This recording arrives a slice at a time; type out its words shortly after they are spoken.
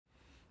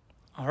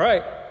All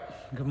right.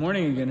 Good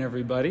morning again,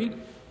 everybody.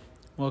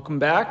 Welcome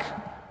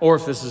back. Or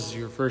if this is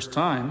your first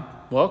time,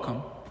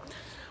 welcome.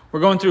 We're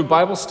going through a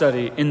Bible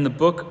study in the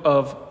book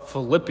of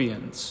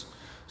Philippians.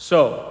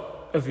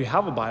 So, if you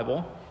have a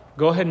Bible,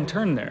 go ahead and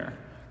turn there.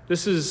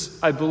 This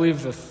is, I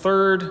believe, the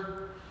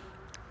third,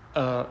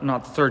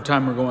 not the third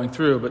time we're going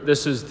through, but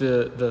this is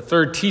the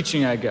third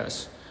teaching, I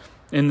guess,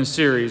 in the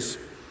series.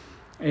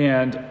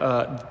 And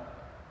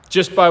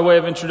just by way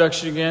of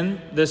introduction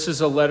again, this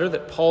is a letter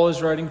that Paul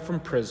is writing from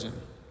prison.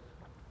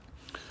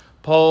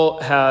 Paul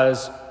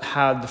has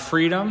had the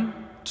freedom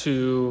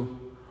to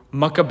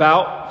muck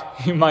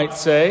about, you might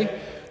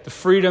say, the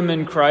freedom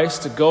in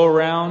Christ to go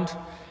around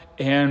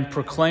and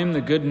proclaim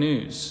the good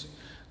news.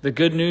 The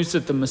good news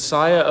that the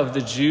Messiah of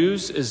the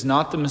Jews is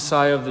not the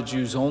Messiah of the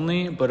Jews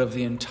only, but of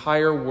the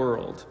entire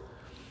world.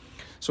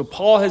 So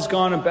Paul has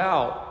gone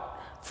about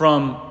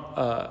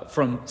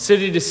from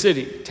city to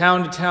city,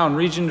 town to town,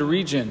 region to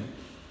region.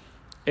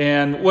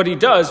 And what he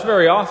does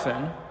very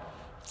often,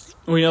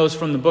 we know this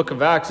from the book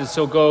of Acts, is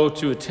he'll go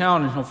to a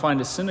town and he'll find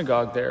a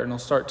synagogue there and he'll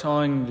start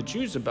telling the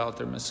Jews about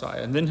their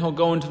Messiah. And then he'll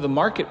go into the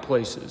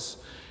marketplaces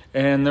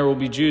and there will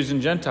be Jews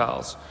and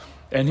Gentiles.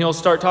 And he'll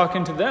start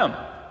talking to them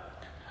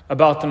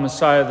about the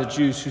Messiah of the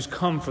Jews who's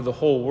come for the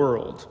whole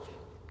world.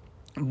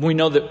 We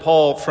know that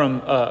Paul,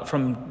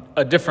 from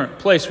a different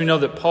place, we know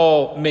that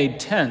Paul made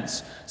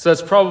tents. So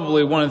that's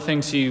probably one of the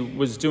things he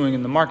was doing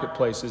in the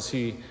marketplaces.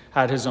 He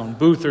had his own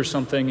booth or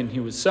something and he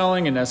was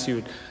selling. And as he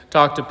would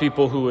talk to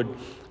people who would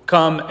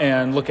come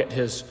and look at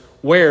his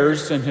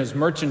wares and his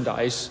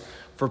merchandise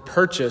for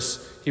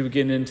purchase, he would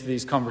get into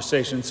these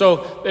conversations.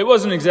 So it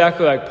wasn't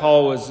exactly like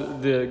Paul was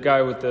the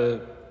guy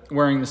with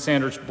wearing the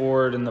sandwich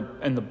board and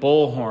the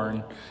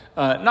bullhorn.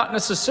 Not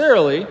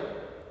necessarily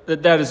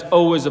that is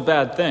always a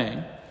bad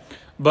thing,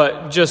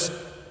 but just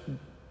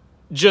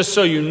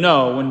so you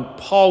know, when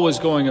Paul was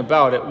going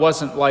about, it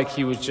wasn't like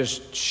he was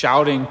just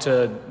shouting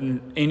to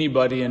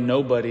anybody and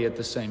nobody at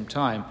the same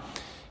time.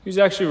 He was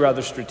actually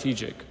rather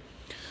strategic.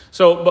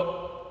 So, but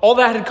all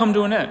that had come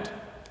to an end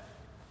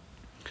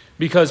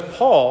because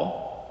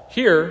Paul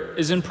here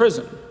is in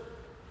prison.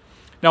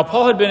 Now,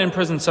 Paul had been in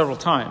prison several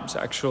times,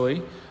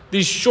 actually.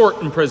 These short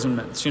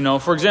imprisonments,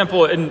 For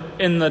example,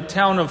 in the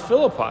town of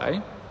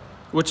Philippi,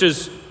 which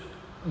is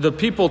the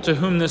people to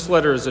whom this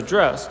letter is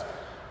addressed,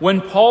 when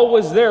Paul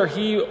was there,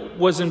 he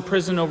was in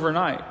prison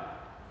overnight.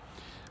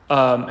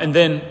 And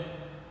then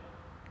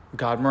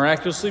God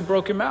miraculously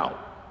broke him out.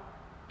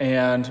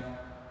 And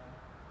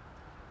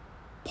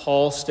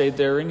Paul stayed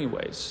there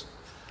anyways.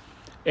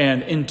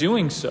 And in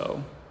doing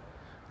so,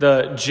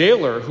 the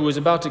jailer who was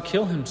about to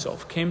kill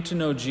himself came to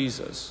know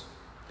Jesus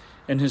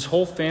and his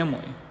whole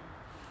family.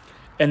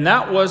 And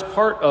that was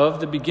part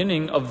of the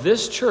beginning of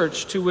this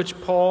church to which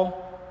Paul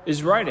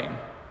is writing.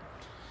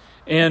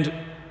 And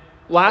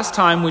last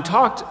time we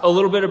talked a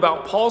little bit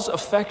about Paul's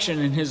affection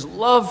and his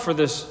love for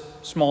this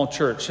small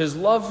church, his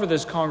love for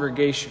this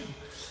congregation,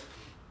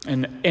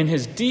 and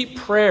his deep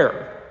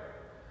prayer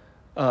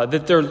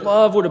that their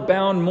love would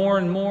abound more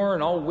and more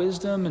in all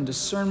wisdom and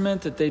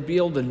discernment, that they'd be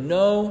able to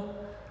know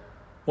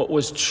what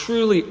was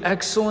truly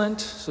excellent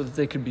so that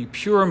they could be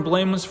pure and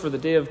blameless for the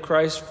day of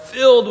Christ,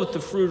 filled with the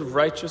fruit of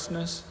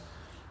righteousness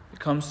that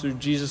comes through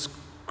Jesus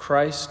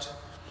Christ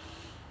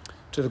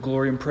to the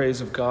glory and praise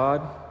of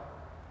God.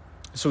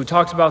 So we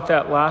talked about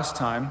that last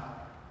time.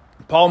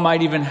 Paul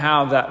might even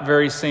have that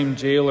very same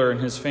jailer and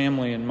his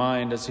family in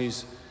mind as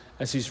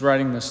he's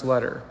writing this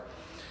letter.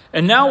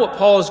 And now what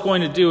Paul is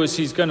going to do is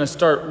he's going to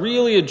start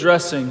really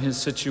addressing his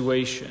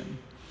situation.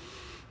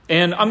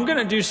 And I'm going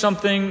to do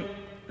something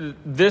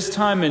this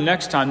time and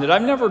next time that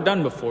I've never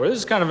done before. This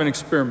is kind of an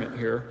experiment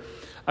here.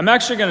 I'm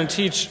actually going to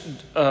teach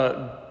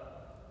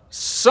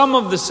some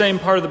of the same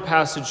part of the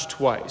passage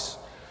twice.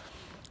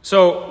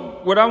 So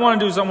what I want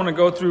to do is I want to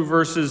go through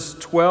verses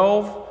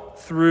 12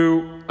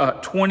 through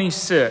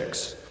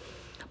 26.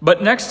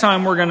 But next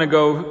time we're going to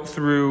go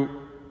through,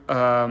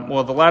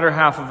 the latter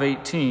half of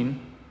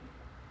 18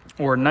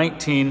 or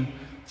 19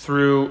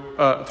 through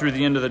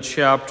the end of the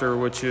chapter,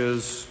 which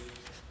is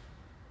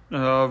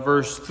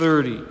verse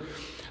 30.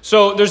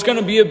 So there's going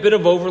to be a bit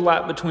of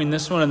overlap between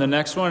this one and the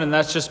next one, and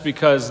that's just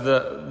because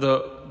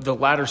the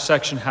latter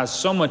section has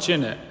so much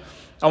in it.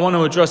 I want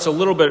to address a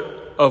little bit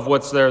of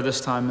what's there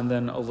this time and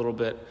then a little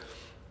bit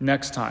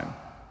next time.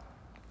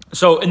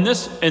 So in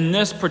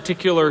this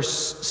particular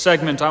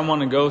segment I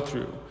want to go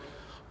through,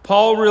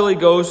 Paul really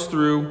goes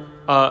through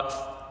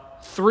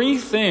three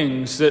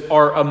things that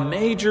are a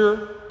major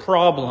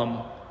problem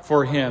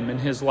for him in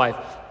his life.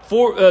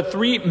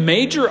 Three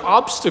major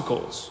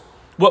obstacles.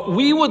 What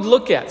we would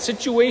look at,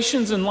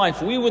 situations in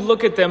life, we would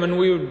look at them and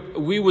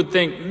we would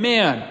think,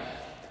 man,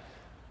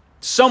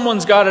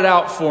 someone's got it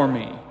out for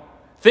me.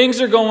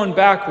 Things are going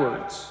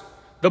backwards.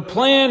 The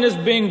plan is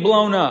being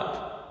blown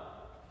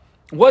up.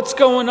 What's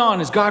going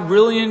on? Is God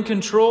really in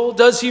control?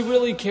 Does he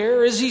really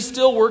care? Is he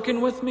still working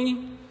with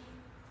me?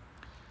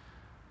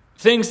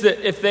 Things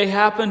that if they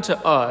happen to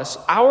us,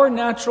 our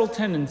natural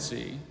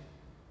tendency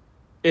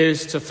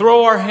is to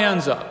throw our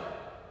hands up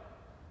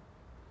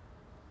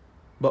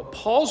But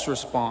Paul's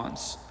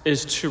response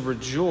is to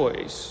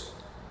rejoice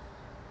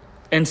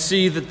and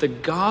see that the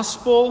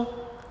gospel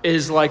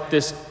is like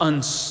this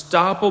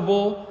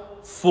unstoppable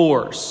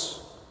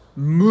force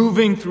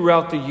moving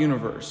throughout the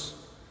universe.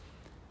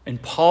 And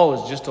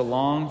Paul is just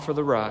along for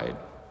the ride.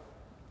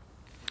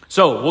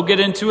 So we'll get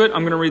into it.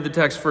 I'm going to read the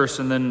text first,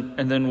 and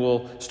then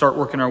we'll start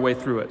working our way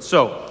through it.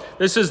 So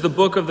this is the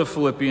book of the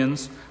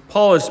Philippians.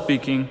 Paul is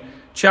speaking,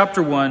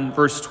 chapter 1,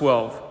 verse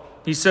 12.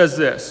 He says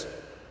this: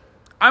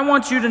 I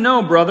want you to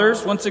know,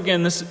 brothers, once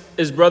again, this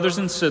is brothers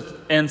and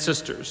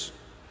sisters.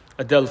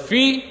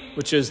 Adelphi,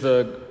 which is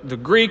the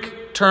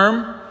Greek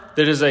term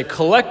that is a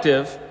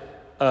collective,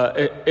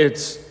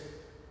 it's,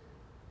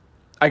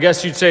 I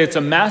guess you'd say it's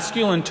a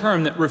masculine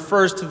term that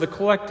refers to the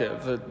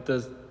collective.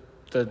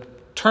 The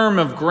term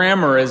of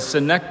grammar is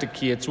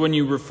synecdoche. It's when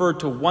you refer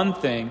to one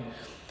thing,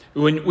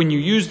 when you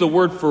use the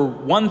word for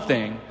one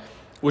thing,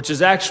 which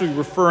is actually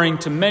referring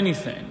to many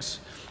things.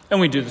 And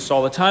we do this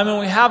all the time, and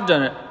we have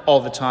done it all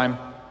the time.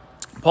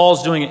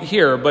 Paul's doing it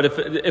here, but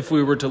if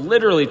we were to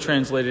literally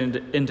translate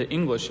it into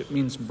English, it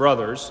means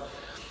brothers.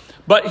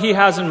 But he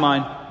has in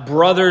mind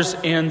brothers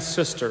and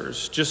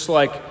sisters, just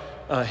like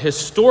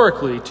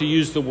historically to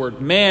use the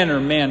word man or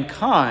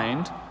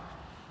mankind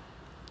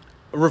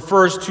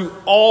refers to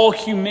all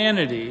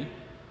humanity.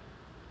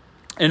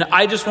 And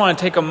I just want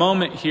to take a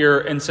moment here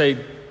and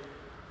say,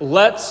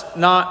 let's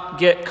not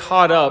get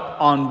caught up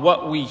on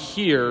what we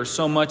hear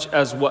so much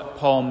as what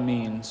Paul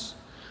means.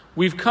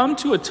 We've come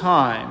to a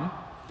time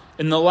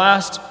in the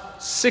last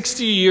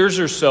 60 years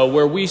or so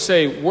where we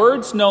say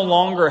words no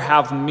longer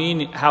have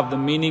the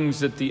meanings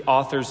that the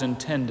authors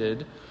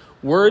intended.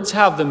 Words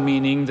have the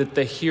meaning that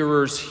the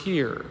hearers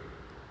hear.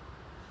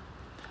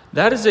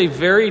 That is a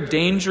very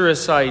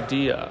dangerous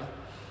idea.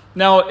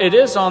 Now, it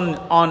is on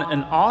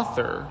an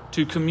author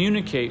to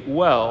communicate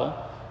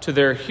well to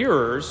their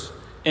hearers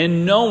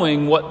and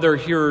knowing what their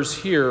hearers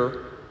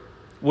hear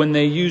when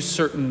they use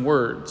certain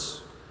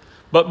words.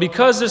 But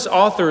because this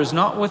author is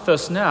not with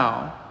us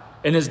now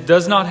and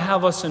does not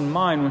have us in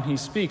mind when he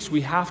speaks,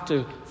 we have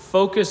to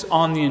focus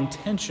on the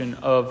intention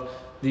of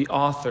the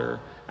author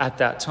at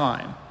that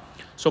time.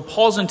 So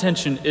Paul's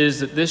intention is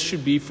that this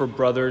should be for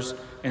brothers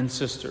and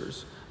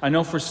sisters. I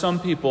know for some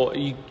people,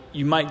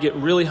 you might get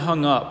really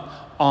hung up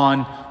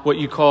on what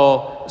you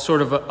call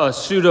sort of a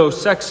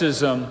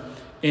pseudo-sexism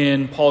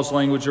in Paul's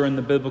language or in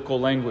the biblical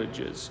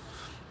languages.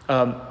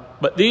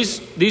 But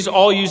these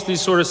all use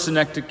these sort of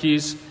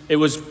synecdoches. It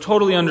was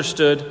totally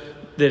understood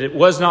that it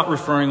was not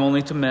referring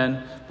only to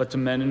men, but to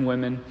men and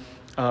women.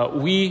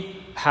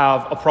 We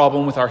have a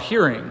problem with our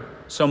hearing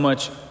so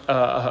much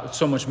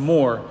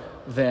more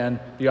than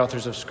the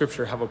authors of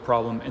Scripture have a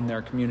problem in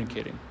their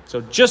communicating.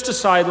 So just a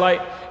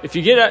sidelight, if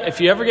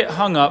you ever get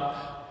hung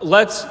up,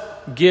 let's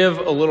give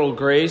a little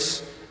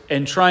grace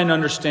and try and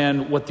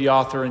understand what the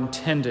author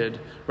intended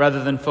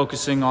rather than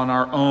focusing on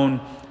our own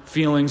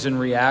feelings and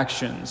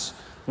reactions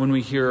when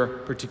we hear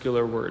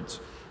particular words.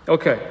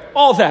 Okay,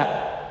 all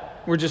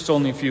that. We're just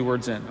only a few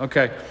words in.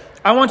 Okay,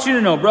 I want you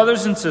to know,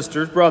 brothers and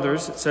sisters,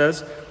 it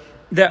says,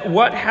 that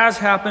what has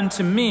happened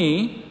to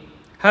me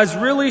has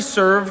really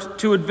served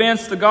to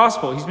advance the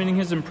gospel. He's meaning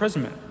his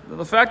imprisonment.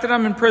 The fact that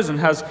I'm in prison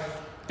has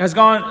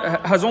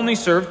only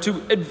served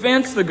to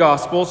advance the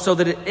gospel so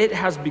that it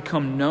has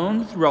become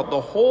known throughout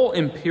the whole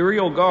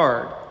imperial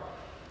guard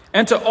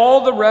and to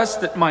all the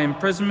rest that my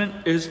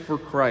imprisonment is for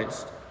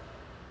Christ.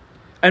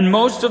 And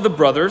most of the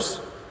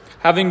brothers,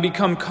 having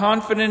become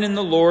confident in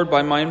the Lord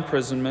by my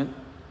imprisonment,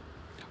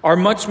 are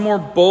much more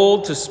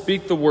bold to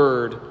speak the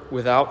word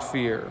without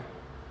fear.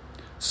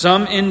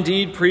 Some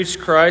indeed preach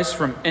Christ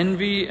from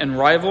envy and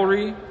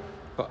rivalry,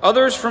 but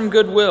others from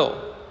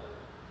goodwill.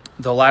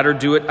 The latter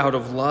do it out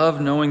of love,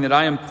 knowing that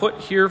I am put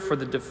here for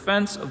the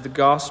defense of the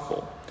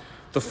gospel.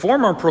 The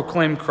former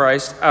proclaim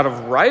Christ out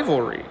of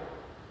rivalry.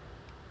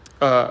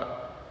 Not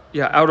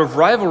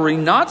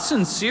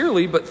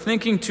sincerely, but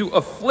thinking to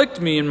afflict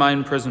me in my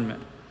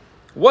imprisonment.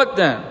 What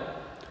then?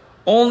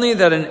 Only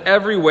that in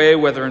every way,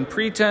 whether in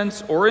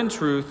pretense or in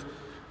truth,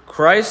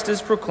 Christ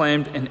is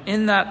proclaimed, and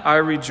in that I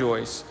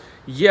rejoice.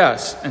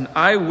 Yes, and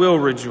I will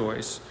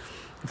rejoice.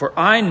 For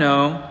I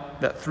know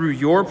that through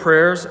your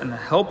prayers and the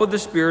help of the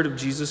Spirit of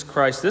Jesus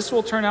Christ, this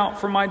will turn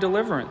out for my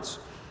deliverance,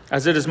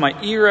 as it is my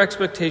eager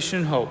expectation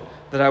and hope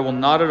that I will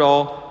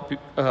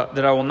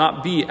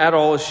not be at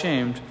all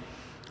ashamed,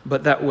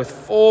 but that with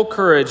full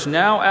courage,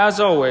 now as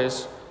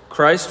always,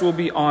 Christ will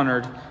be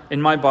honored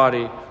in my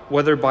body,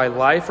 whether by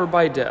life or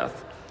by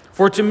death.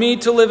 For to me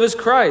to live is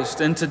Christ,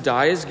 and to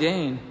die is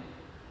gain.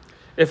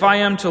 If I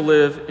am to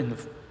live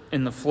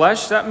in the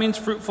flesh, that means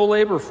fruitful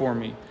labor for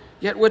me.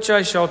 Yet which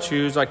I shall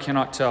choose, I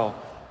cannot tell.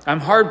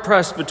 I'm hard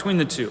pressed between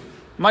the two.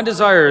 My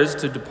desire is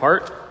to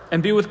depart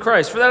and be with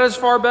Christ, for that is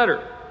far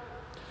better.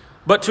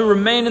 But to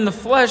remain in the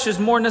flesh is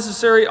more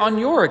necessary on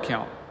your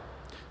account.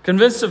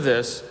 Convinced of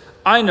this,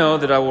 I know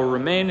that I will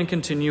remain and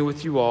continue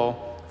with you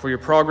all for your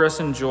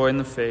progress and joy in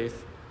the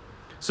faith,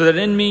 so that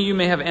in me you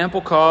may have ample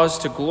cause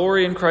to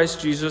glory in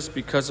Christ Jesus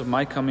because of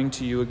my coming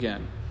to you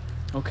again.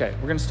 Okay,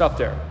 we're going to stop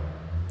there.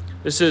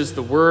 This is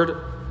the word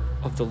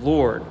of the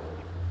Lord.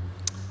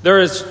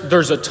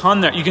 There's a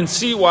ton there. You can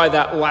see why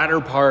that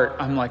latter part,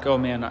 I'm like, oh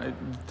man,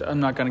 I'm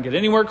not going to get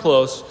anywhere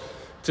close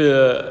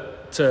to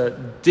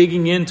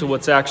digging into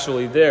what's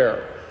actually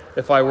there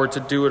if I were to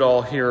do it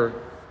all here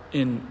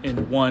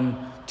in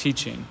one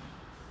teaching.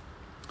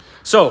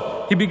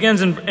 So he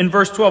begins in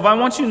verse 12. I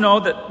want you to know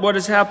that what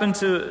has happened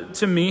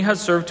to me has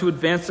served to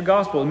advance the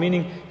gospel,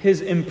 meaning his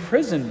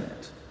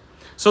imprisonment.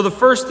 So the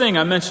first thing,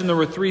 I mentioned there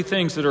were three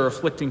things that are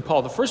afflicting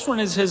Paul. The first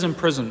one is his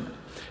imprisonment.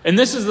 And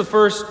this is the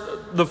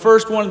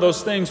first one of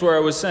those things where I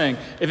was saying,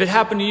 if it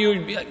happened to you,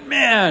 you'd be like,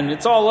 man,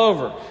 it's all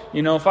over.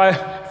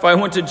 If I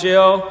went to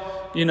jail,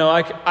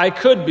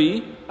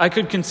 I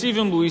could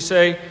conceivably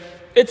say,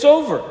 it's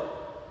over.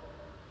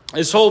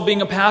 This whole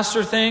being a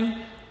pastor thing,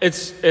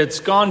 it's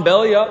gone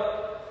belly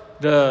up.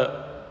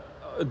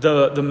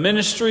 The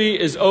ministry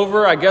is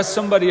over. I guess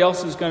somebody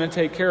else is going to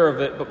take care of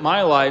it. But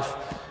my life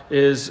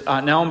is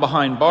now I'm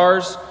behind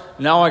bars.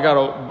 Now I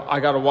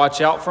gotta watch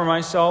out for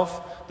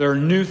myself. There are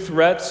new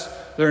threats.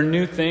 There are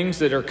new things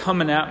that are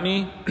coming at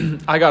me.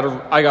 I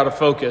gotta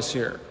focus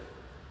here.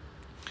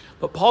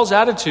 But Paul's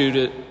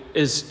attitude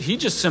is he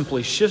just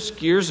simply shifts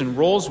gears and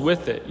rolls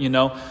with it.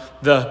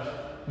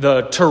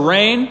 The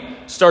terrain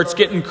starts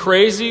getting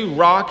crazy,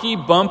 rocky,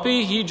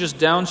 bumpy. He just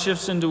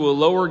downshifts into a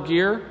lower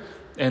gear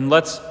and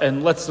lets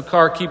the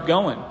car keep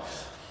going.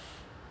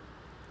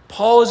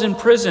 Paul is in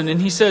prison and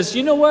he says,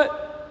 you know what?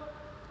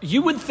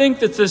 You would think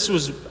that this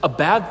was a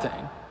bad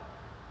thing.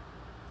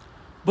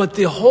 But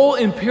the whole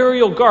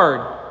imperial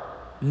guard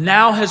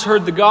now has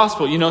heard the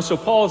gospel. So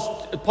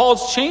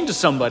Paul's chained to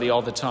somebody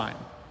all the time.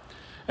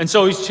 And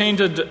so he's chained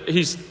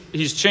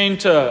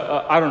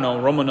to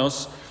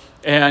Romanos.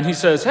 And he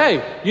says,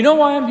 hey, you know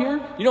why I'm here?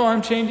 You know why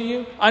I'm chained to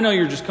you? I know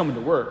you're just coming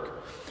to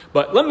work.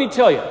 But let me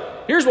tell you,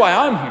 here's why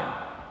I'm here.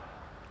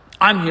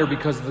 I'm here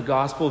because of the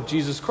gospel of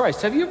Jesus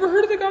Christ. Have you ever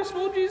heard of the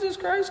gospel of Jesus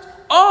Christ?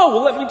 Oh,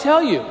 well, let me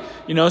tell you.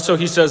 So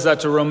he says that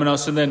to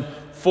Romanos, and then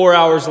 4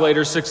 hours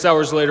later, 6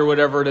 hours later,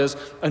 whatever it is,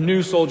 a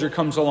new soldier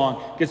comes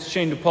along, gets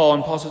chained to Paul,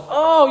 and Paul says,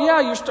 oh,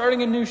 yeah, you're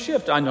starting a new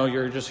shift. I know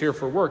you're just here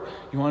for work.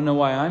 You want to know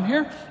why I'm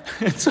here?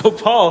 And so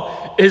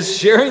Paul is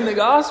sharing the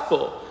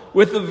gospel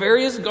with the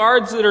various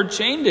guards that are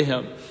chained to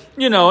him.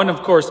 And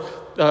of course,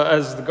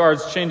 as the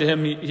guards chained to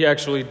him, he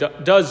actually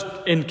does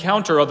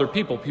encounter other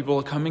people. People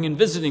are coming and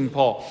visiting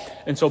Paul.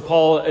 And so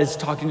Paul is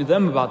talking to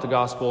them about the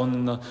gospel, and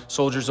then the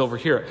soldiers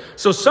overhear it.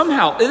 So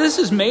somehow, this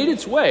has made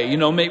its way.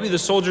 Maybe the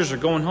soldiers are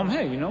going home,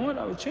 hey, you know what?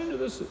 I was chained to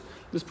this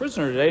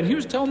prisoner today, and he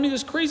was telling me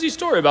this crazy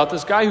story about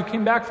this guy who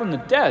came back from the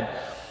dead.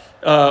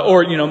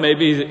 Or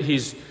maybe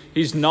he's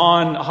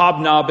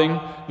hobnobbing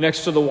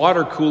next to the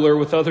water cooler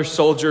with other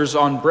soldiers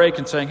on break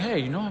and saying,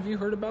 hey, have you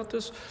heard about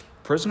this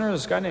prisoner,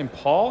 this guy named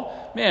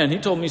Paul? Man, he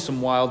told me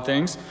some wild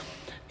things.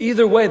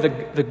 Either way,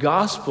 the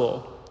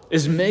gospel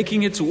is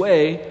making its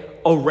way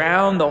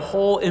around the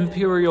whole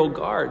imperial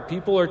guard.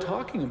 People are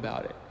talking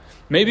about it.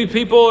 Maybe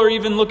people are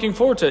even looking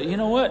forward to it. You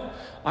know what?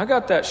 I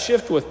got that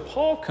shift with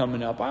Paul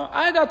coming up.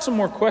 I got some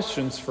more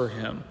questions for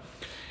him.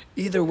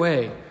 Either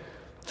way,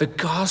 the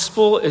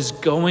gospel is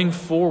going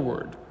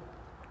forward.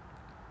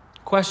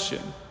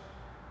 Question.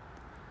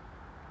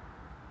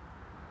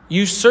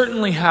 You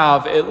certainly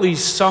have at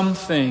least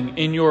something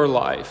in your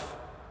life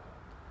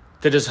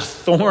that is a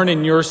thorn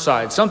in your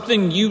side,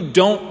 something you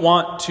don't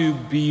want to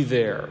be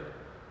there,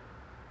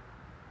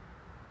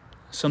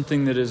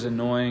 something that is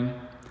annoying,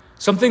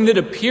 something that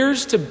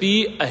appears to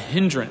be a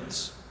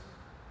hindrance.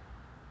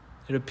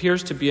 It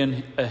appears to be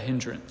a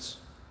hindrance.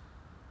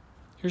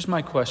 Here's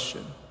my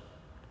question.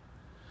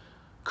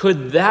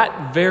 Could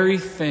that very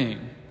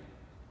thing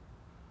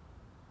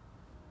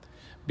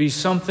be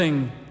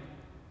something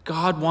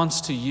God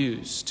wants to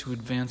use to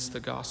advance the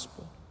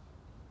gospel?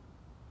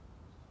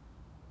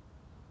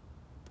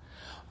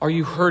 Are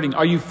you hurting?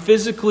 Are you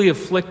physically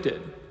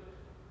afflicted?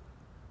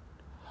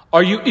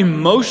 Are you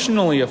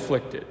emotionally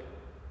afflicted?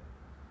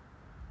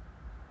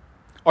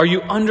 Are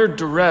you under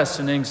duress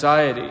and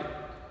anxiety?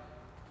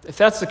 If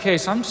that's the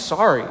case, I'm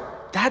sorry.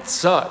 That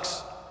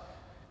sucks.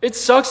 It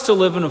sucks to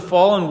live in a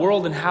fallen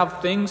world and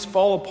have things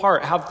fall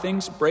apart, have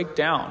things break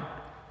down.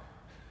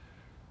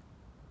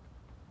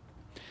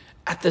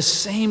 At the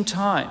same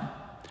time,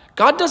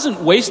 God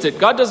doesn't waste it.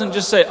 God doesn't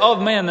just say,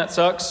 oh man, that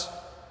sucks.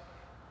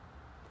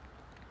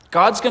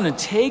 God's going to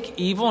take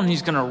evil and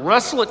he's going to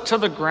wrestle it to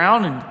the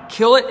ground and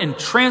kill it and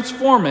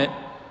transform it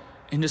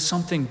into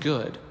something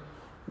good.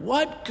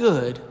 What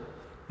good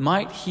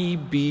might he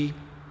be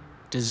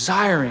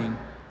desiring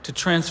to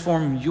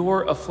transform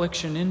your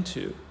affliction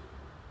into?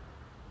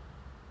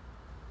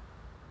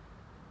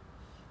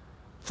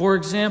 For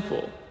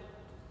example,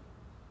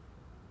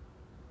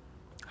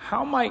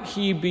 how might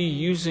he be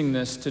using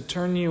this to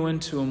turn you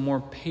into a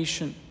more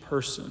patient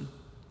person?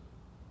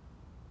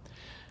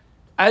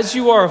 As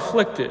you are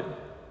afflicted,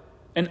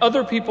 and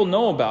other people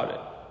know about it,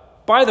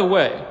 by the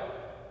way,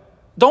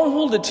 don't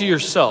hold it to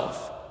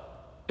yourself.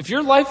 If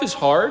your life is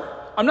hard,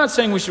 I'm not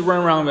saying we should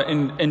run around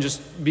and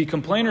just be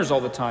complainers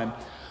all the time,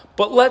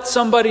 but let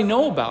somebody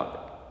know about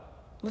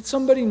it. Let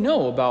somebody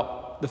know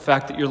about the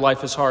fact that your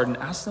life is hard and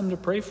ask them to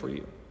pray for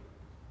you.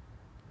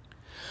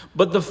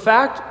 But the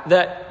fact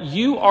that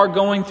you are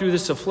going through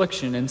this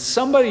affliction and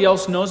somebody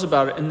else knows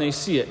about it and they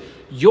see it,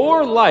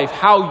 your life,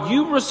 how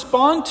you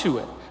respond to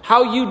it,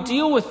 how you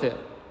deal with it,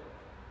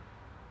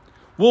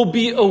 will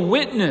be a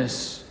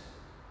witness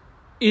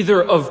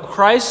either of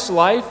Christ's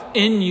life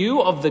in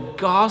you, of the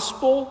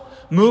gospel,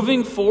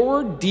 moving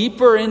forward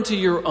deeper into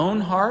your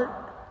own heart,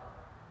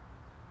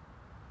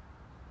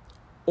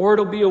 or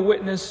it'll be a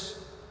witness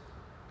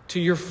to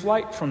your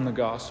flight from the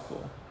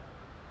gospel.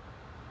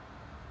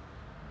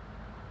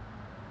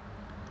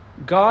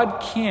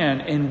 God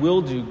can and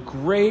will do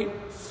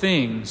great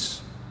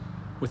things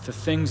with the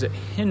things that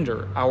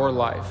hinder our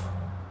life.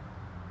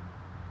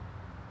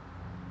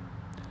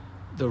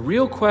 The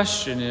real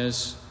question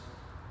is,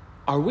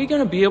 are we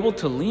going to be able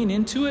to lean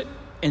into it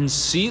and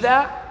see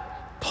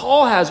that?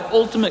 Paul has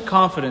ultimate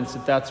confidence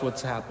that that's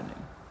what's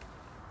happening.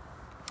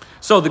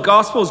 So the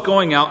gospel is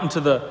going out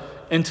into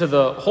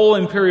the whole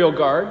imperial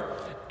guard.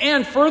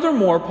 And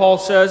furthermore, Paul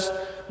says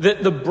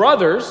that the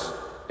brothers,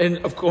 and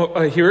of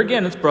course, here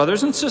again, it's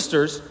brothers and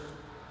sisters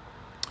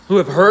who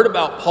have heard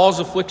about Paul's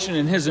affliction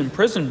and his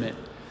imprisonment,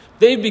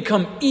 they've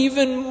become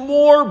even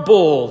more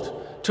bold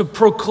to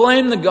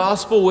proclaim the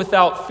gospel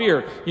without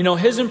fear. You know,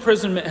 his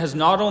imprisonment has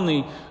not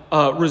only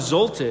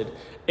resulted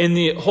in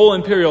the whole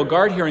imperial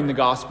guard hearing the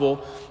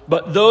gospel,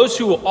 but those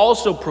who will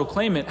also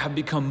proclaim it have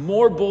become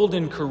more bold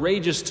and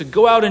courageous to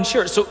go out and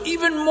share it. So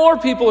even more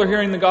people are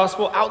hearing the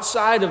gospel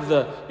outside of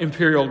the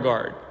imperial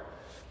guard.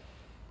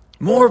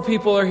 More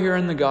people are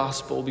hearing the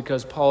gospel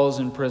because Paul is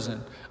in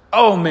prison.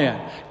 Oh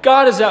man,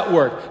 God is at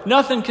work.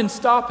 Nothing can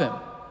stop him.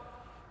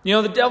 You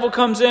know, the devil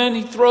comes in,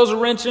 he throws a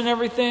wrench in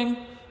everything.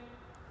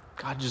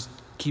 God just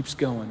keeps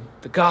going.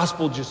 The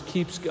gospel just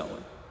keeps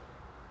going.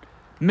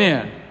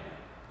 Man,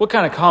 what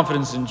kind of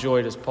confidence and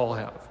joy does Paul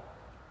have?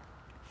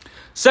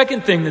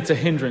 Second thing that's a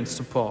hindrance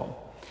to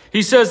Paul.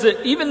 He says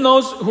that even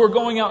those who are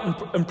going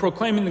out and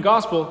proclaiming the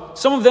gospel,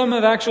 some of them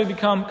have actually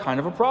become kind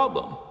of a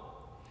problem.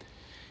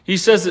 He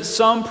says that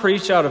some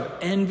preach out of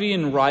envy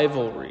and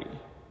rivalry.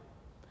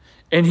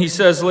 And he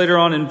says later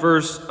on in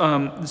verse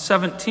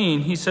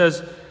 17, he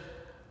says,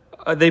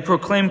 they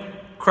proclaim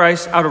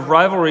Christ out of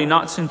rivalry,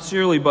 not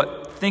sincerely,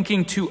 but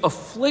thinking to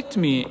afflict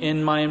me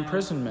in my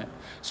imprisonment.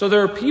 So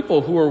there are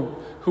people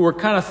who are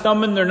kind of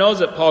thumbing their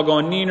nose at Paul,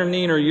 going,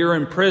 neener, you're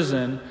in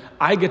prison.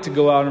 I get to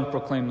go out and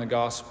proclaim the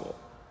gospel.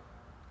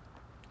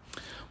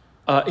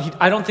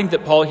 I don't think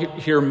that Paul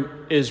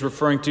here is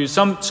referring to,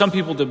 some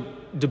people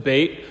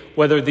debate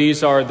whether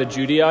these are the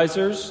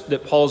Judaizers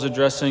that Paul's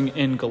addressing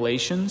in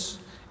Galatians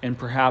and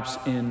perhaps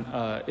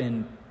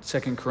in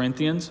 2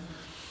 Corinthians.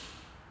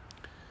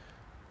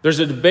 There's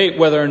a debate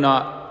whether or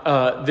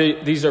not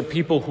these are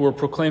people who are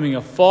proclaiming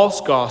a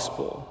false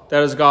gospel,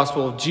 that is,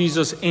 gospel of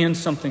Jesus and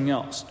something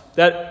else.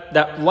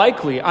 That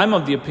likely, I'm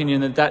of the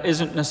opinion that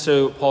isn't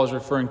necessarily what Paul is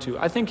referring to.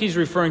 I think he's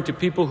referring to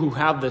people who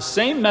have the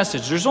same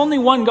message. There's only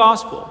one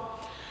gospel.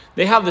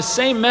 They have the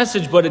same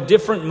message, but a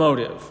different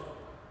motive.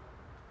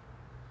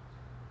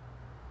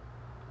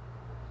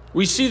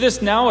 We see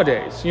this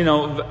nowadays,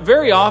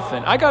 very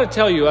often. I got to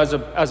tell you, as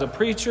a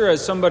preacher,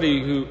 as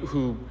somebody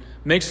who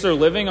makes their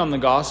living on the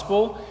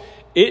gospel,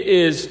 it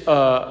is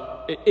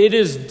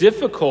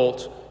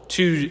difficult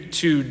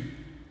to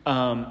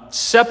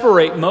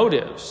separate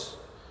motives.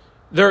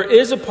 There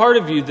is a part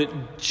of you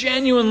that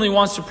genuinely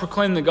wants to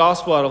proclaim the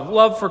gospel out of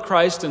love for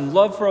Christ and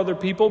love for other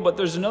people, but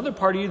there's another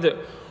part of you that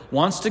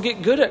wants to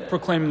get good at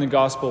proclaiming the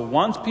gospel,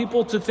 wants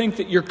people to think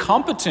that you're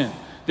competent,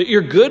 that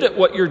you're good at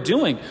what you're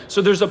doing.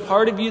 So there's a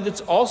part of you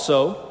that's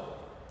also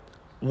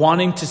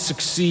wanting to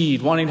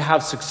succeed, wanting to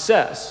have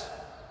success,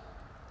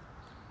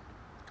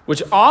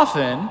 which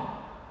often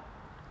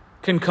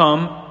can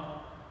come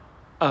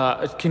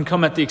at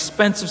the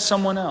expense of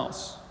someone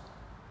else.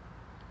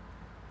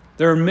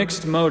 There are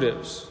mixed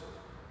motives.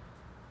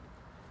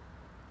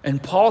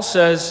 And Paul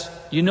says,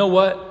 you know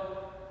what?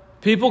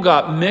 People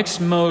got mixed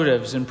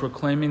motives in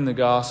proclaiming the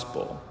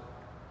gospel.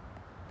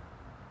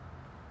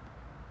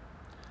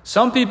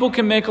 Some people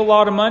can make a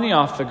lot of money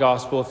off the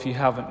gospel if you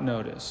haven't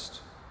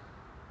noticed.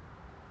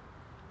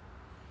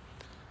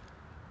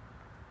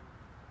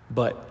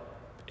 But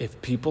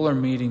if people are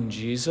meeting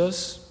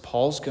Jesus,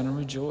 Paul's going to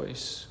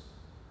rejoice.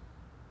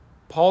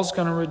 Paul's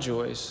going to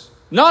rejoice.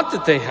 Not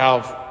that they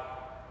have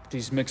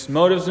these mixed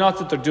motives, not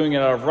that they're doing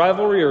it out of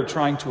rivalry or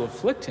trying to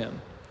afflict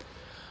him.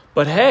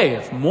 But hey,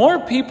 if more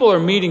people are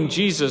meeting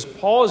Jesus,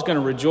 Paul is going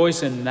to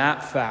rejoice in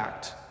that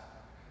fact.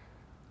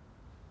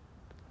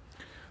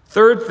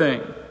 Third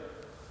thing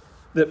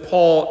that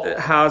Paul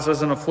has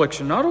as an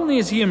affliction, not only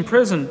is he in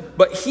prison,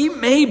 but he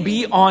may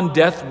be on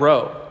death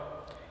row.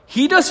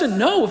 He doesn't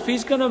know if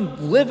he's going to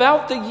live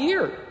out the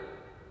year.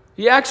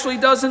 He actually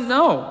doesn't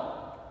know.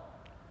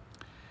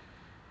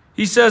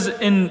 He says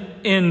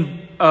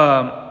in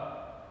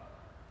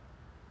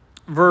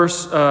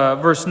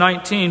verse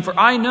 19, "For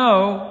I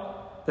know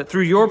that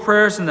through your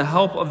prayers and the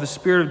help of the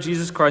Spirit of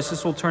Jesus Christ,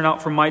 this will turn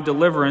out for my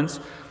deliverance,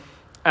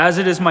 as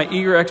it is my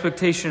eager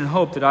expectation and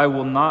hope that I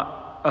will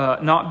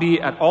not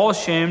be at all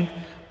ashamed,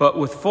 but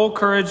with full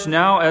courage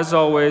now, as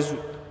always,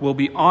 will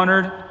be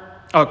honored.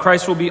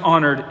 Christ will be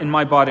honored in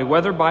my body,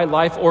 whether by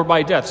life or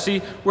by death. See,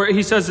 where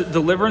he says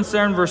deliverance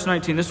there in verse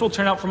 19, this will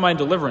turn out for my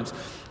deliverance.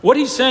 What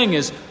he's saying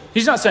is,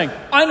 he's not saying,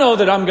 I know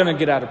that I'm going to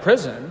get out of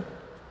prison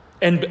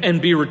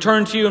and be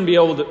returned to you and be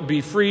able to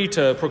be free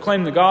to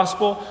proclaim the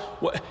gospel.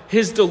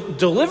 His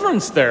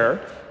deliverance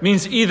there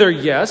means either,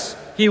 yes,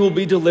 he will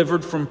be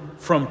delivered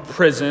from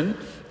prison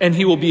and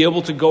he will be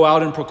able to go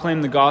out and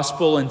proclaim the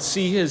gospel and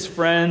see his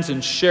friends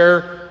and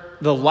share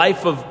the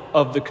life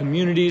of the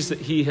communities that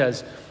he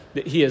has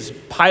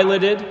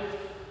piloted.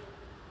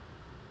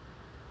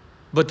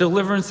 But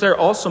deliverance there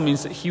also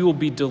means that he will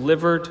be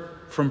delivered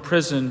from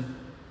prison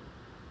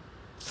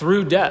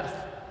through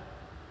death.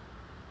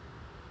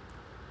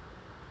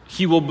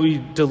 He will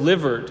be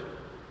delivered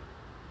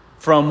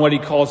from what he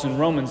calls in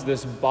Romans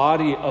this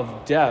body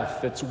of death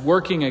that's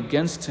working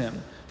against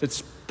him,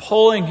 that's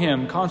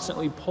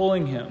constantly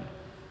pulling him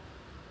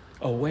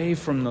away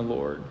from the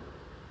Lord,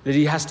 that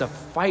he has to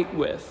fight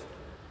with.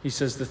 He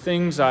says, the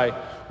things I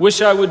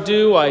wish I would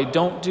do, I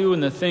don't do,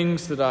 and the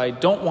things that I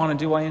don't want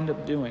to do, I end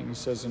up doing, he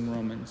says in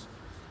Romans.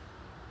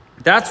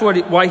 That's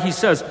why he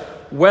says,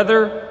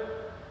 whether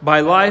by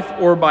life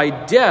or by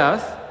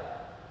death,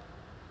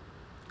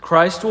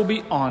 Christ will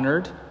be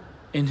honored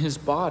in his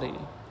body.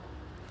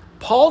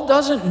 Paul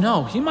doesn't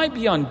know. He might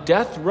be on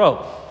death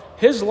row.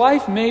 His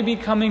life may be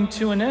coming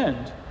to an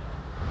end.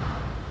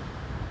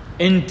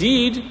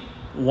 Indeed,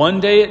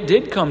 one day it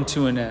did come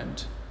to an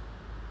end.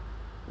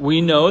 We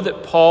know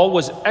that Paul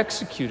was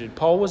executed.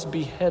 Paul was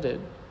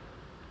beheaded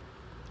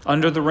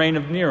under the reign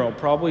of Nero,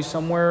 probably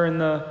somewhere in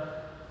the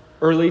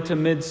early to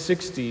mid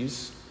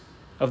 60s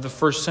of the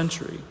first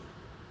century.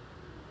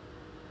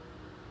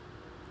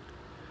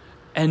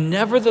 And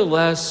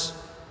nevertheless,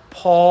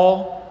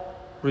 Paul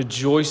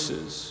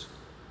rejoices.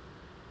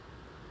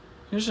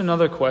 Here's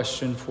another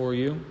question for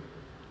you.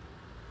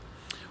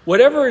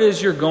 Whatever it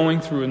is you're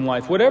going through in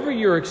life, whatever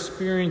you're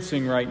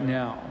experiencing right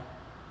now,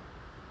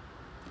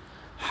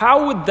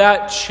 how would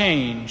that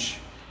change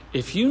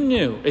if you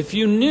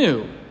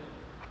knew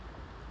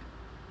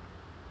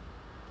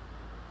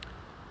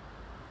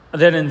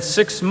that in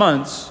 6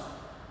 months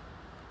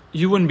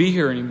you wouldn't be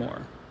here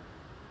anymore?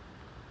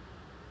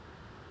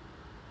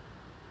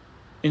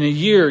 In a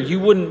year, you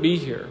wouldn't be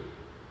here.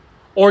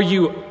 Or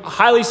you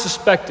highly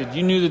suspected,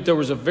 you knew that there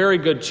was a very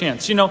good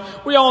chance.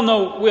 We all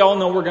know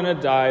we're going to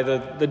die.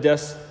 The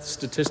death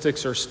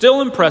statistics are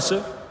still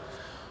impressive.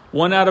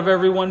 1 out of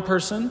every 1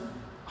 person.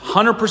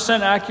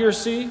 100%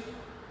 accuracy.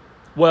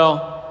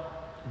 Well,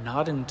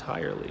 not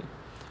entirely.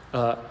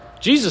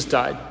 Jesus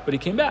died, but he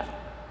came back.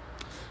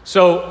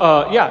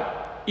 So,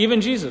 even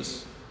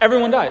Jesus.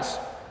 Everyone dies.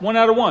 1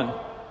 out of 1.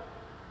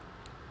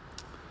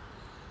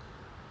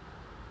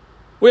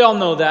 We all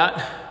know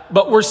that,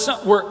 but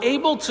we're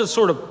able to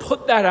sort of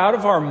put that out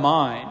of our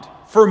mind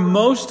for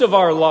most of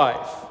our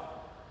life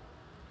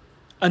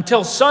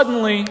until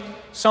suddenly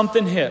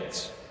something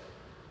hits.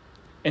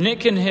 And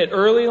it can hit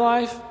early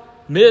life,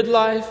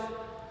 midlife,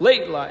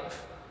 late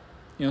life.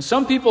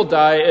 Some people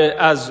die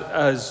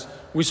as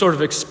we sort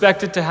of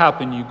expect it to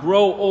happen. You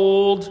grow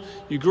old,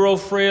 you grow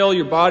frail,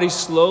 your body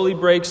slowly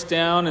breaks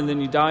down, and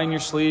then you die in your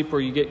sleep, or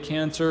you get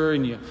cancer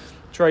and you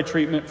try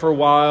treatment for a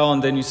while,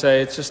 and then you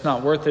say, it's just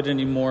not worth it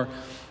anymore.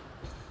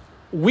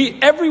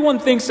 Everyone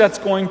thinks that's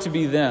going to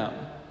be them.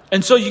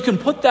 And so you can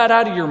put that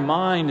out of your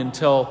mind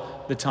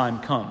until the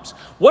time comes.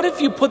 What if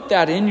you put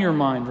that in your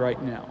mind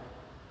right now?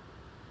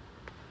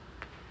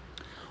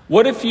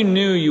 What if you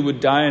knew you would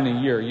die in a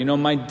year?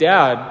 My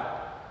dad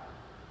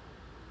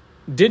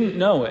didn't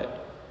know it,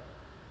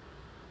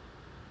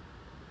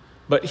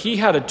 but he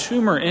had a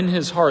tumor in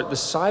his heart the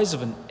size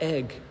of an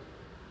egg.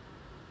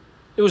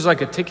 It was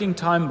like a ticking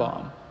time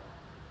bomb.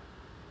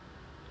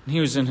 And he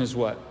was in his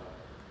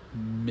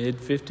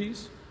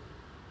mid-50s?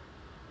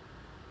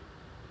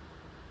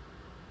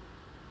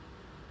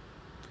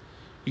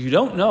 You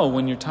don't know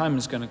when your time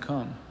is going to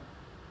come.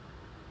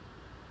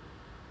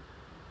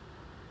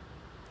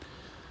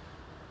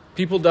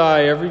 People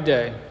die every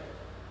day.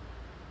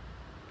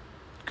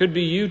 Could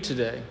be you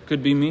today.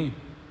 Could be me.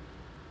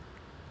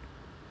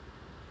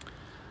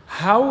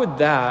 How would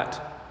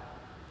that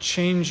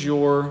change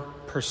your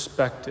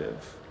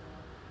perspective?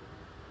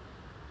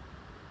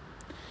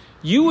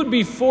 You would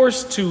be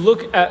forced to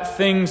look at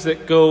things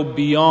that go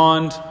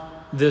beyond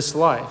this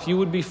life. You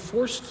would be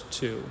forced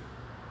to.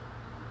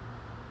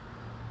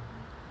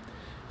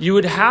 You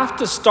would have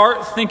to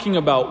start thinking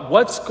about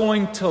what's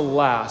going to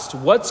last,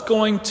 what's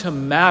going to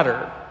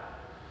matter.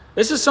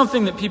 This is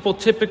something that people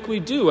typically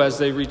do as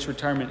they reach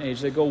retirement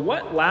age. They go,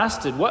 what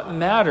lasted? What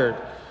mattered?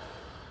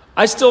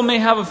 I still may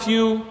have a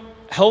few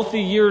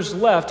healthy years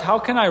left. How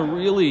can I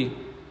really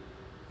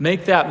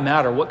make that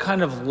matter? What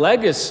kind of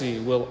legacy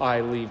will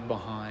I leave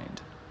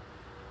behind?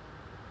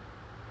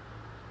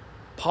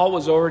 Paul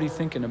was already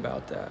thinking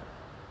about that.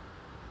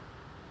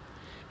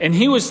 And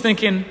he was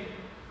thinking,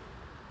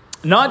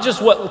 not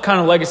just what kind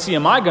of legacy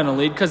am I going to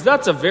leave, because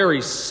that's a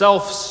very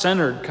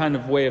self-centered kind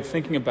of way of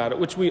thinking about it,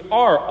 which we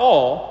are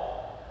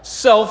all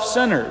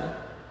self-centered.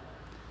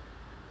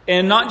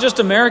 And not just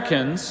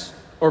Americans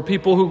or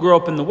people who grew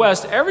up in the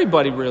West,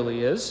 everybody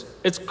really is.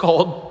 It's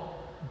called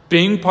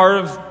being part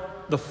of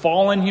the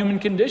fallen human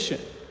condition.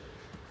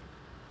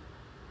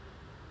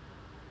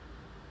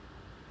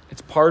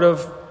 It's part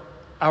of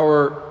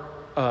our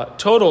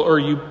total or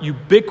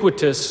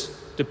ubiquitous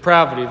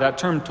depravity. That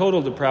term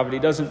total depravity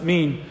doesn't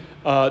mean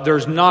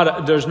there's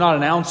not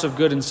an ounce of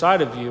good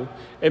inside of you.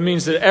 It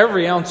means that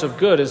every ounce of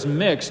good is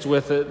mixed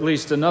with at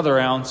least another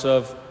ounce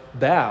of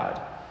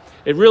bad.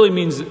 It really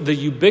means the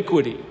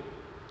ubiquity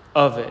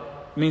of it.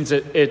 It means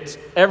that it's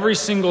every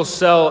single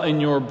cell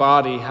in your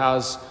body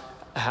has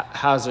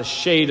a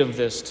shade of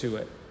this to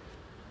it.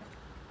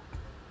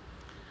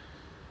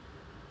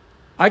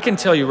 I can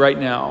tell you right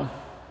now,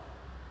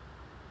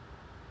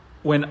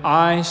 when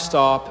I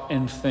stop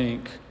and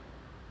think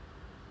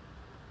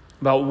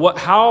about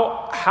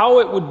how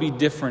it would be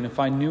different if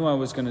I knew I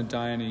was going to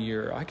die in a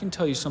year, I can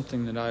tell you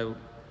something that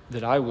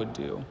I would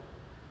do.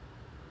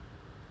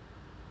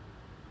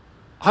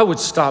 I would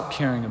stop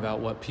caring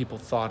about what people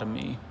thought of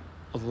me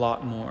a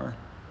lot more.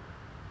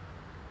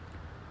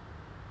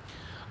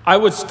 I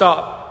would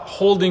stop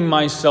holding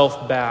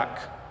myself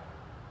back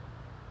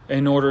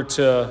in order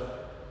to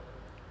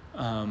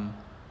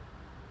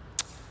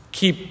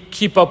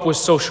keep up with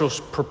social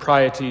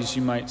proprieties,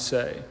 you might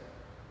say.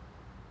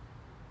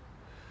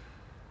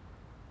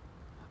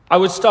 I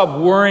would stop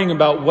worrying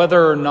about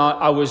whether or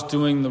not I was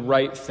doing the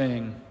right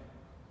thing.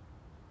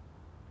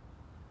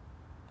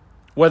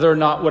 Whether or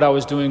not what I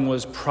was doing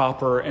was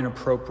proper and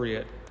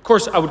appropriate. Of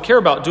course, I would care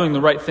about doing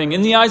the right thing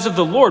in the eyes of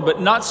the Lord,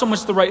 but not so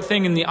much the right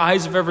thing in the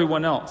eyes of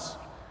everyone else.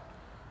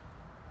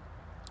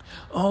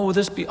 Oh, will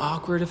this be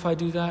awkward if I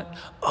do that?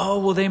 Oh,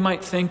 well, they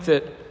might think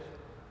that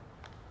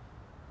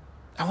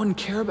I wouldn't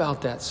care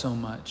about that so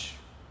much.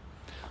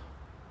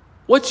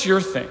 What's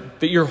your thing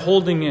that you're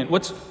holding in?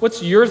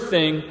 What's your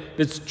thing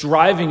that's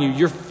driving you,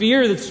 your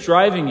fear that's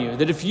driving you,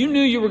 that if you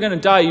knew you were going to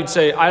die, you'd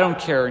say, I don't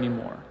care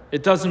anymore.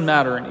 It doesn't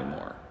matter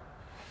anymore.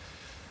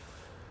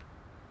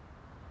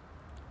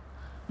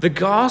 The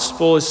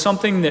gospel is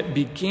something that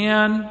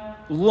began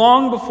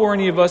long before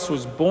any of us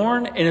was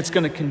born, and it's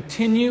going to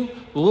continue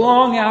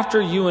long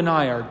after you and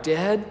I are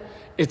dead.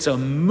 It's a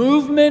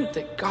movement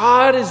that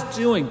God is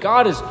doing.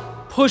 God is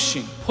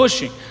pushing.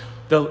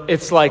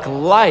 It's like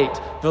light,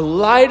 the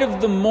light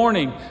of the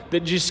morning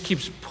that just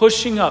keeps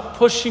pushing up,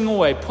 pushing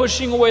away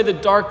the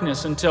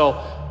darkness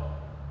until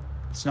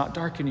it's not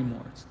dark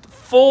anymore. It's the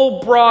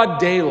full broad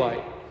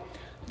daylight.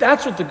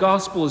 That's what the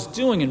gospel is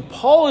doing. And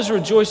Paul is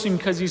rejoicing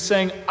because he's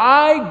saying,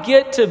 I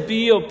get to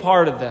be a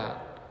part of that.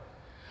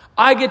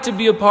 I get to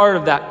be a part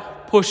of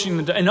that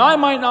pushing and I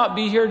might not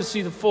be here to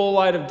see the full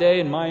light of day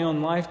in my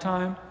own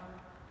lifetime,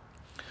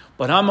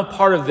 but I'm a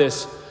part of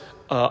this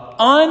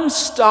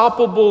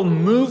unstoppable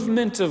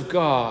movement of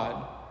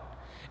God.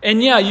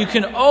 And yeah, you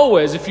can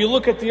always, if you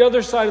look at the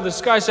other side of the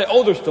sky, say,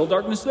 oh, there's still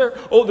darkness there.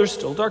 Oh, there's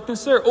still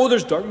darkness there. Oh,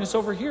 there's darkness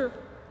over here.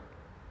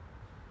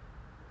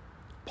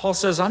 Paul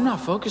says, I'm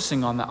not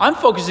focusing on that. I'm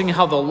focusing on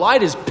how the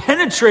light is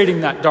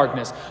penetrating that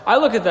darkness. I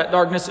look at that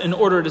darkness in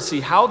order to see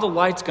how the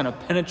light's going to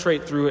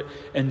penetrate through it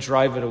and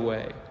drive it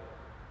away.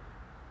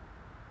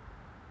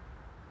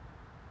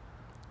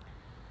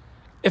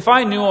 If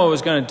I knew I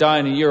was going to die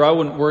in a year, I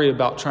wouldn't worry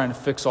about trying to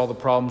fix all the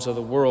problems of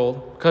the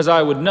world because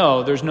I would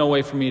know there's no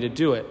way for me to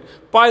do it.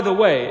 By the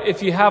way,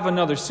 if you have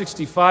another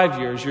 65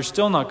 years, you're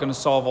still not going to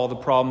solve all the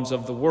problems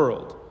of the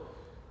world.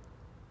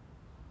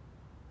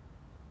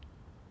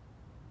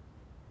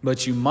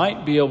 But you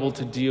might be able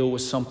to deal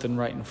with something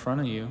right in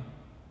front of you.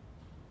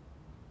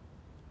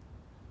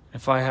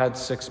 If I had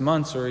 6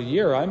 months or a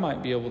year, I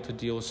might be able to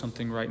deal with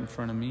something right in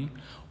front of me.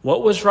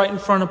 What was right in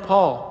front of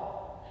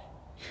Paul?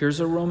 Here's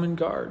a Roman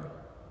guard.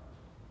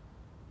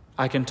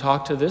 I can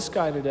talk to this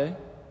guy today.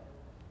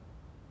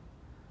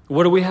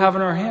 What do we have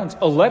in our hands?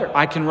 A letter.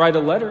 I can write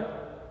a letter.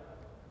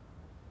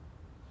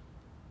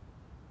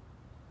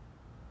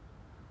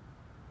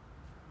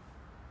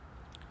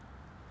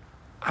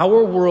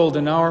 Our world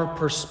and our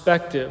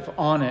perspective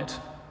on it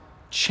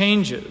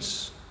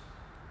changes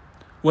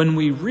when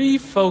we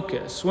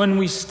refocus, when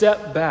we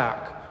step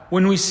back,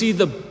 when we see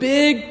the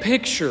big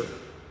picture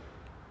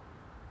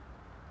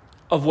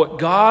of what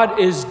God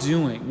is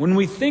doing, when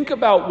we think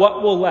about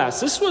what will last.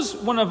 This was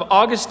one of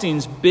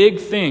Augustine's big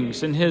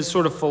things in his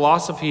sort of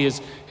philosophy,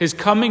 his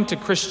coming to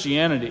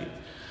Christianity,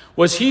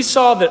 was he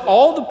saw that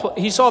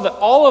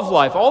all of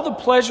life, all the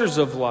pleasures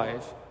of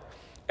life,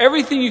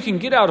 everything you can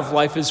get out of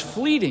life is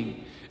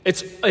fleeting.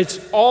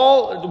 It's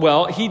all,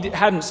 well, he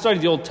hadn't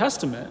studied the Old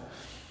Testament,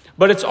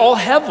 but it's all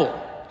hevel.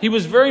 He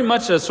was very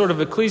much a sort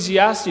of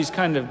Ecclesiastes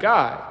kind of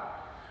guy,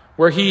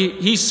 where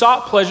he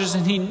sought pleasures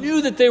and he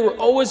knew that they were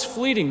always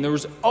fleeting. There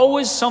was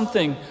always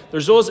something,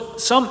 there's always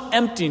some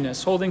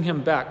emptiness holding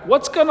him back.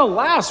 What's going to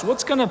last?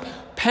 What's going to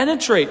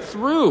penetrate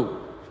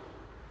through?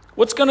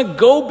 What's going to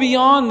go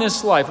beyond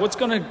this life? What's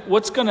going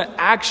to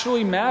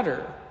actually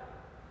matter?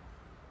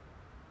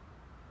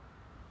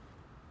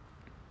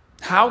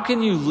 How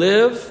can you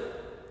live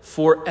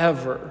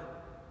forever?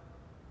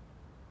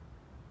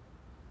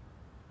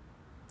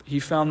 he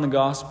found the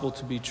gospel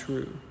to be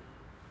true.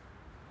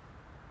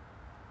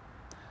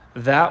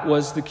 That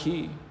was the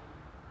key.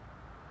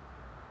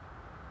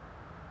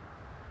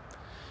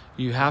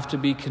 You have to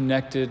be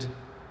connected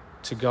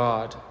to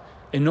God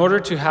in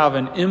order to have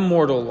an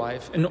immortal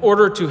life, in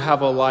order to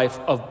have a life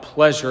of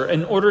pleasure,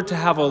 in order to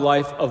have a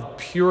life of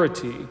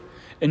purity,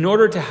 in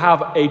order to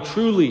have a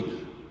truly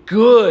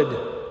good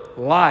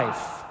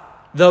life,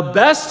 the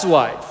best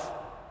life.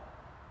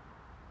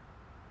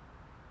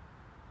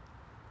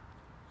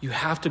 You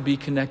have to be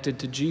connected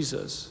to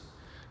Jesus.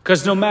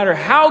 Because no matter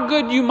how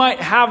good you might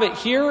have it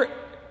here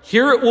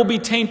it will be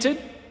tainted.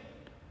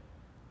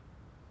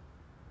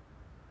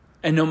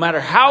 And no matter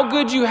how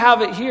good you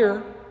have it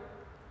here,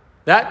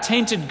 that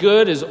tainted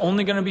good is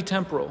only going to be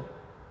temporal.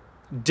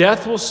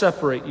 Death will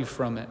separate you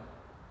from it.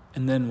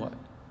 And then what?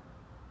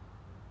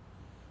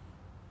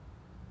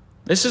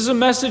 This is a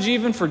message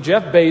even for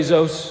Jeff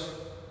Bezos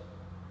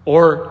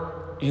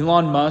or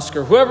Elon Musk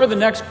or whoever the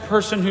next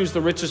person who's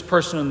the richest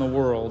person in the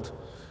world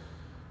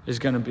is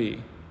going to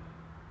be.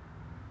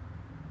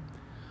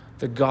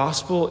 The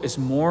gospel is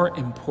more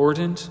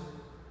important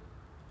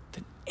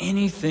than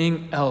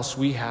anything else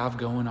we have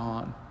going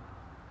on.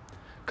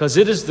 Because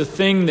it is the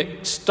thing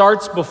that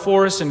starts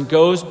before us and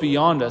goes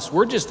beyond us.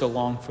 We're just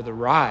along for the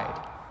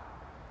ride.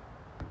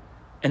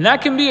 And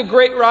that can be a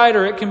great ride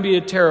or it can be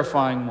a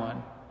terrifying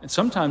one. And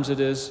sometimes it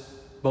is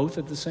both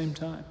at the same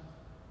time.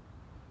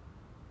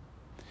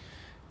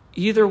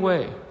 Either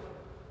way,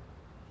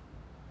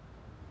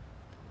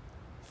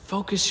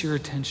 focus your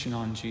attention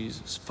on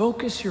Jesus.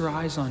 Focus your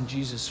eyes on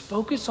Jesus.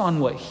 Focus on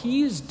what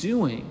he is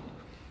doing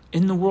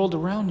in the world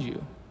around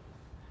you.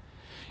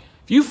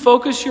 If you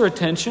focus your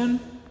attention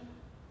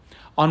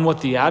on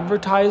what the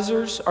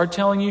advertisers are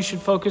telling you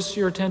should focus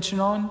your attention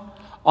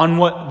on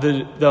what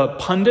the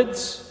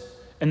pundits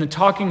and the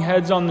talking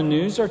heads on the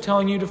news are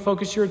telling you to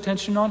focus your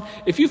attention on,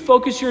 if you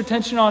focus your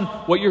attention on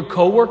what your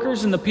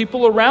coworkers and the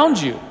people around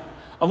you,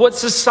 on what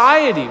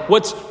society,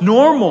 what's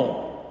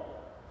normal,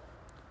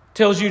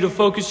 tells you to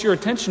focus your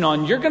attention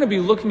on, you're going to be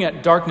looking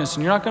at darkness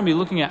and you're not going to be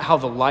looking at how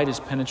the light is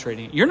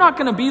penetrating. You're not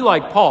going to be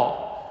like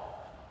Paul.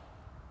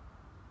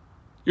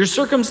 Your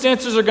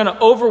circumstances are going to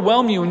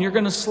overwhelm you and you're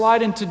going to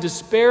slide into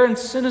despair and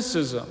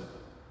cynicism.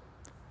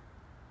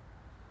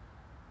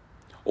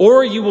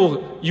 Or you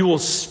will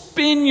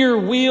spin your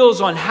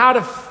wheels on how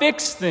to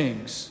fix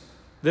things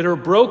that are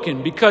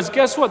broken. Because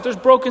guess what? There's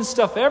broken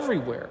stuff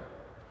everywhere.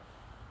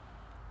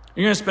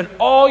 You're going to spend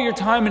all your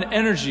time and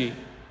energy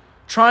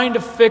trying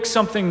to fix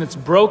something that's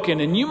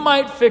broken. And you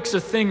might fix a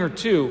thing or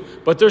two,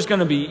 but there's going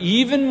to be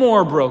even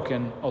more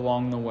broken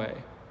along the way.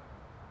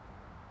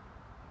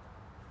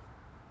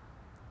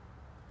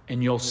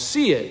 And you'll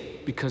see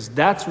it because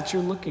that's what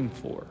you're looking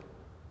for.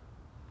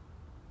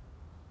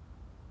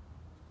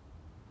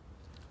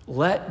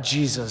 Let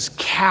Jesus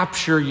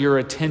capture your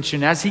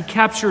attention as he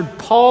captured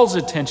Paul's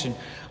attention.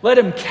 Let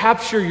him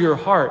capture your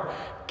heart.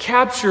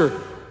 Capture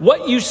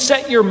what you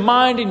set your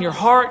mind and your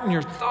heart and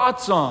your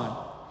thoughts on.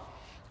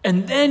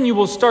 And then you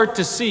will start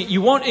to see.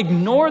 You won't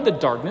ignore the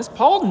darkness.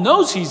 Paul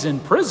knows he's in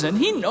prison.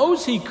 He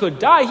knows he could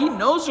die. He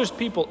knows there's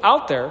people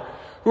out there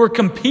who are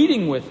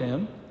competing with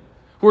him,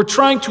 who are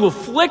trying to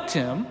afflict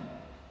him,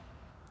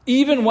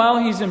 even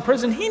while he's in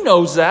prison. He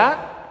knows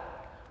that.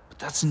 But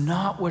that's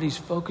not what he's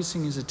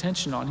focusing his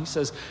attention on. He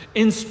says,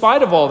 in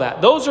spite of all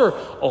that, those are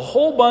a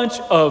whole bunch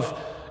of,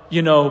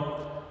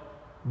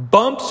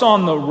 bumps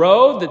on the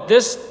road that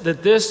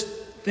this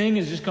thing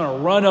is just going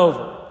to run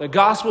over. The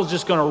gospel is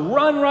just going to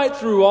run right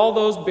through all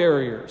those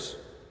barriers.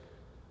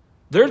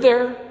 They're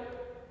there,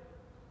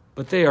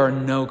 but they are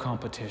no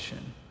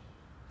competition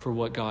for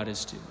what God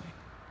is doing.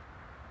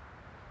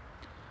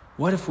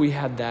 What if we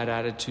had that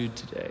attitude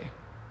today?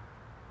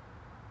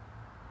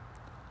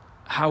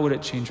 How would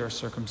it change our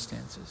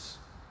circumstances?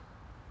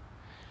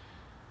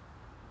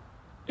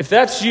 If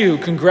that's you,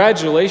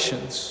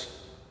 congratulations.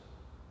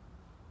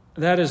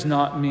 That is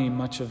not me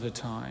much of the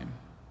time.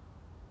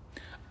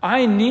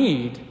 I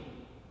need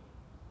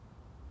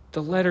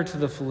the letter to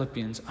the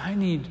Philippians. I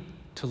need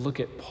to look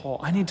at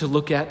Paul. I need to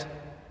look at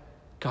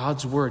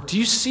God's word. Do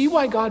you see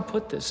why God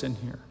put this in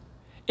here?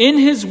 In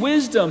his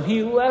wisdom,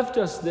 he left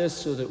us this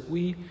so that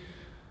we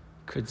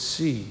could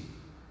see.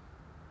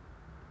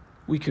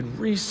 We could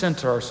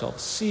recenter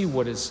ourselves, see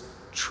what is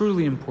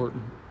truly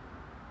important,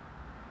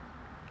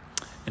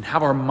 and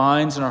have our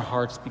minds and our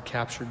hearts be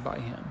captured by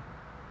him.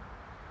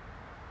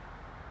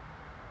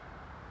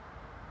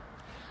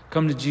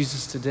 Come to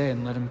Jesus today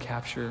and let him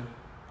capture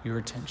your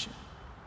attention.